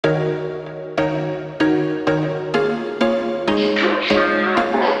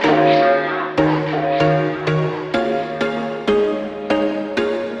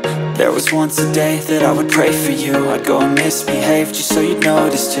once a day that I would pray for you. I'd go and misbehave just so you'd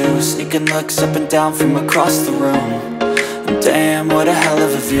notice too. Sneaking looks up and down from across the room. And damn, what a hell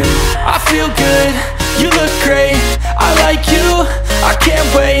of a view. I feel good, you look great, I like you, I can't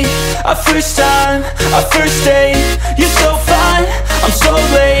wait. A first time, a first date, you're so fine, I'm so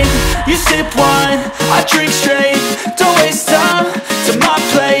late. You sip wine, I drink straight, don't waste time to my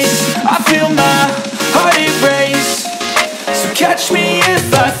place. I feel my heart erase, so catch me if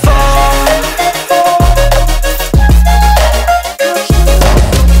I fall.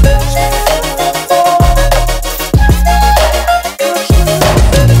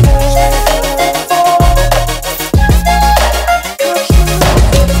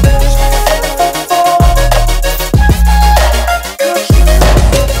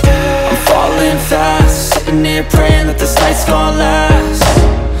 Praying that this night's gonna last.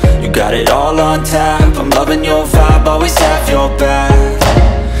 You got it all on tap, I'm loving your vibe, always have your back.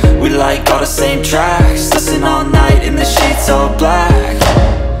 We like all the same tracks, listen all night in the sheets all black.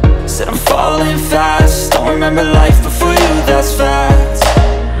 Said I'm falling fast, don't remember life before you, that's fact.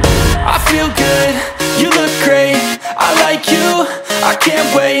 I feel good, you look great, I like you, I can't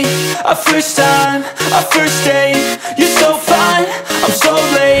wait. A first time, a first date, you're so fine, I'm so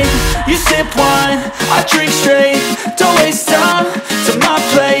late. You sip wine, I drink straight, don't waste time to my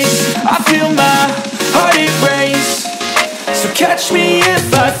place. I feel my heart erase, so catch me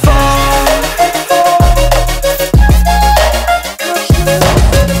if I fall.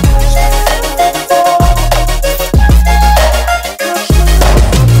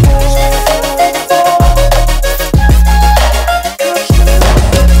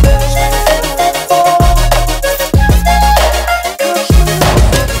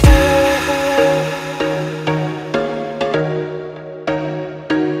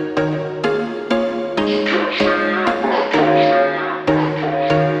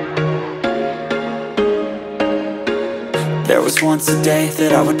 There was once a day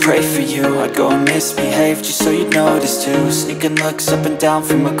that I would pray for you. I'd go and misbehave just so you'd notice too. Sneaking looks up and down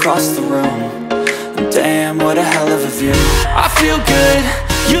from across the room. And damn, what a hell of a view. I feel good,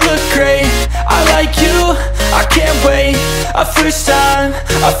 you look great, I like you, I can't wait. A first time,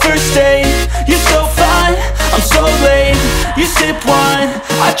 a first date, you're so fine, I'm so late. You sip wine,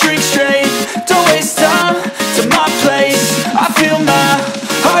 I drink straight, don't waste time to my place. I feel my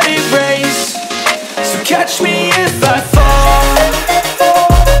heart erase, so catch me if I fall.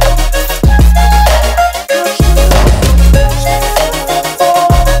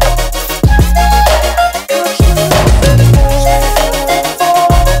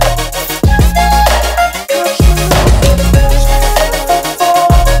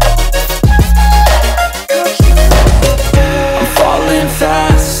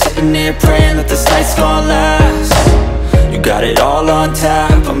 Praying that this night's gonna last. You got it all on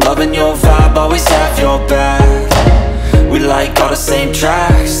tap, I'm loving your vibe, always have your back. We like all the same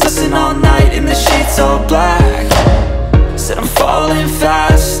tracks, listen all night in the sheets all black. Said I'm falling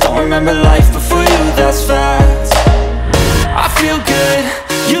fast, don't remember life before you, that's fact. I feel good,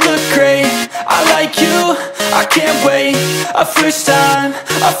 you look great, I like you, I can't wait. A first time,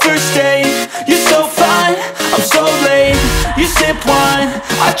 a first date, you're so fine, I'm so late. You sip wine,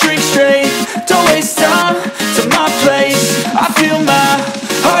 I drink straight, don't waste time to my place. I feel my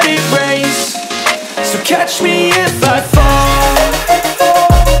heart erase, so catch me if I fall.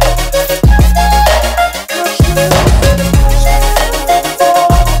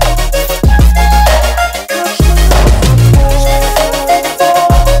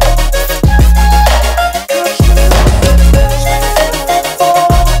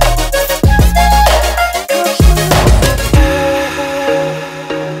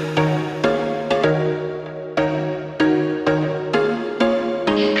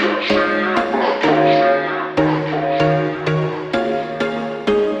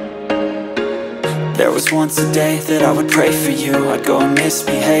 There was once a day that I would pray for you. I'd go and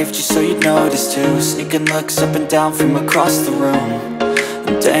misbehave just so you'd notice too. Sneaking looks up and down from across the room.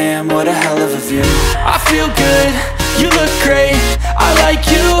 And damn, what a hell of a view. I feel good, you look great, I like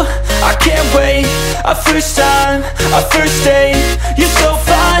you, I can't wait. A first time, a first date, you're so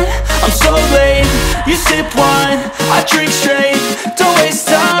fine, I'm so late. You sip wine, I drink straight, don't waste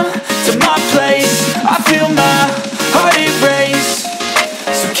time to my place. I feel my heart erase,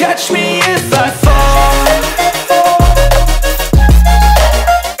 so catch me if I fall.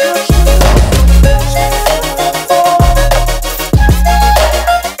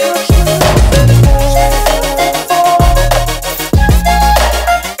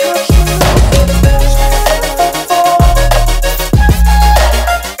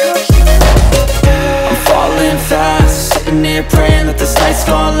 Praying that this night's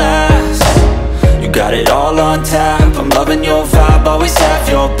gonna last. always have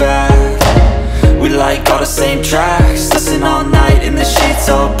your back. We like all the same tracks, listen all night in the sheets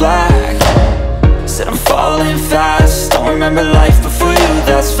all black. Said I'm falling fast, don't remember life before you,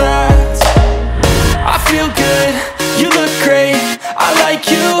 that's fact. I feel good, you look great, I like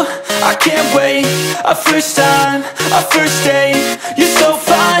you, I can't wait. A first time, a first date, you're so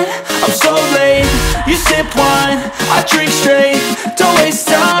fine, I'm so late. You sip wine, I drink straight, don't waste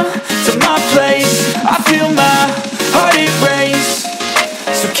time to my place. I feel my heart erase,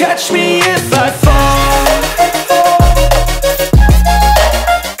 so catch me if I fall.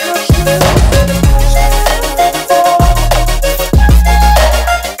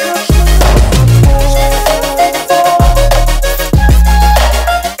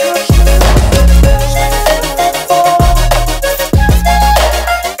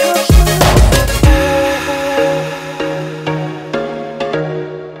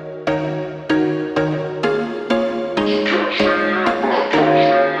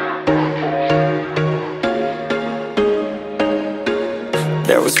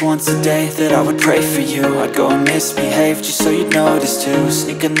 There was once a day that I would pray for you. I'd go and misbehave just so you'd notice too.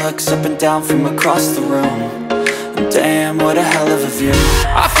 Sneaking looks up and down from across the room, and damn, what a hell of a view.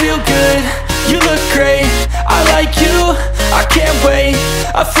 I feel good, you look great, I like you, I can't wait.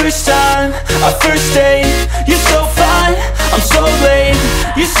 A first time, a first date, you're so fine, I'm so late.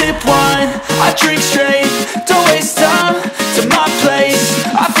 You sip wine, I drink straight, don't waste time to my place.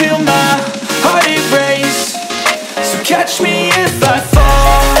 I feel my heart erase, so catch me if I fall.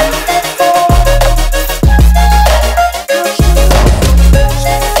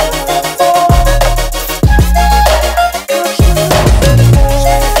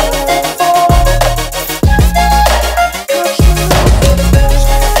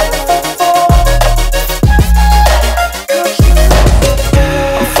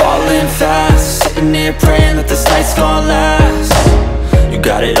 Sitting here praying that this night's gonna last. You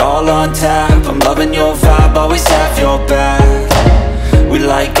got it all on tap, I'm loving your vibe, always have your back. We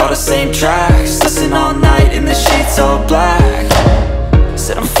like all the same tracks, listen all night in the sheets all black.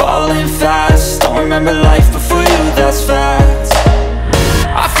 Said I'm falling fast, don't remember life before you, that's fact.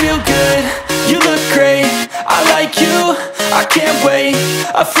 I feel good, you look great, I like you, I can't wait.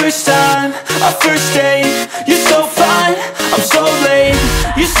 A first time, a first date, you're so fine, I'm so late.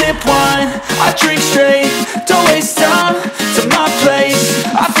 You sip wine, I drink straight, don't waste time to my place.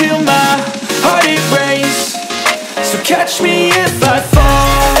 I feel my heart erase, so catch me if I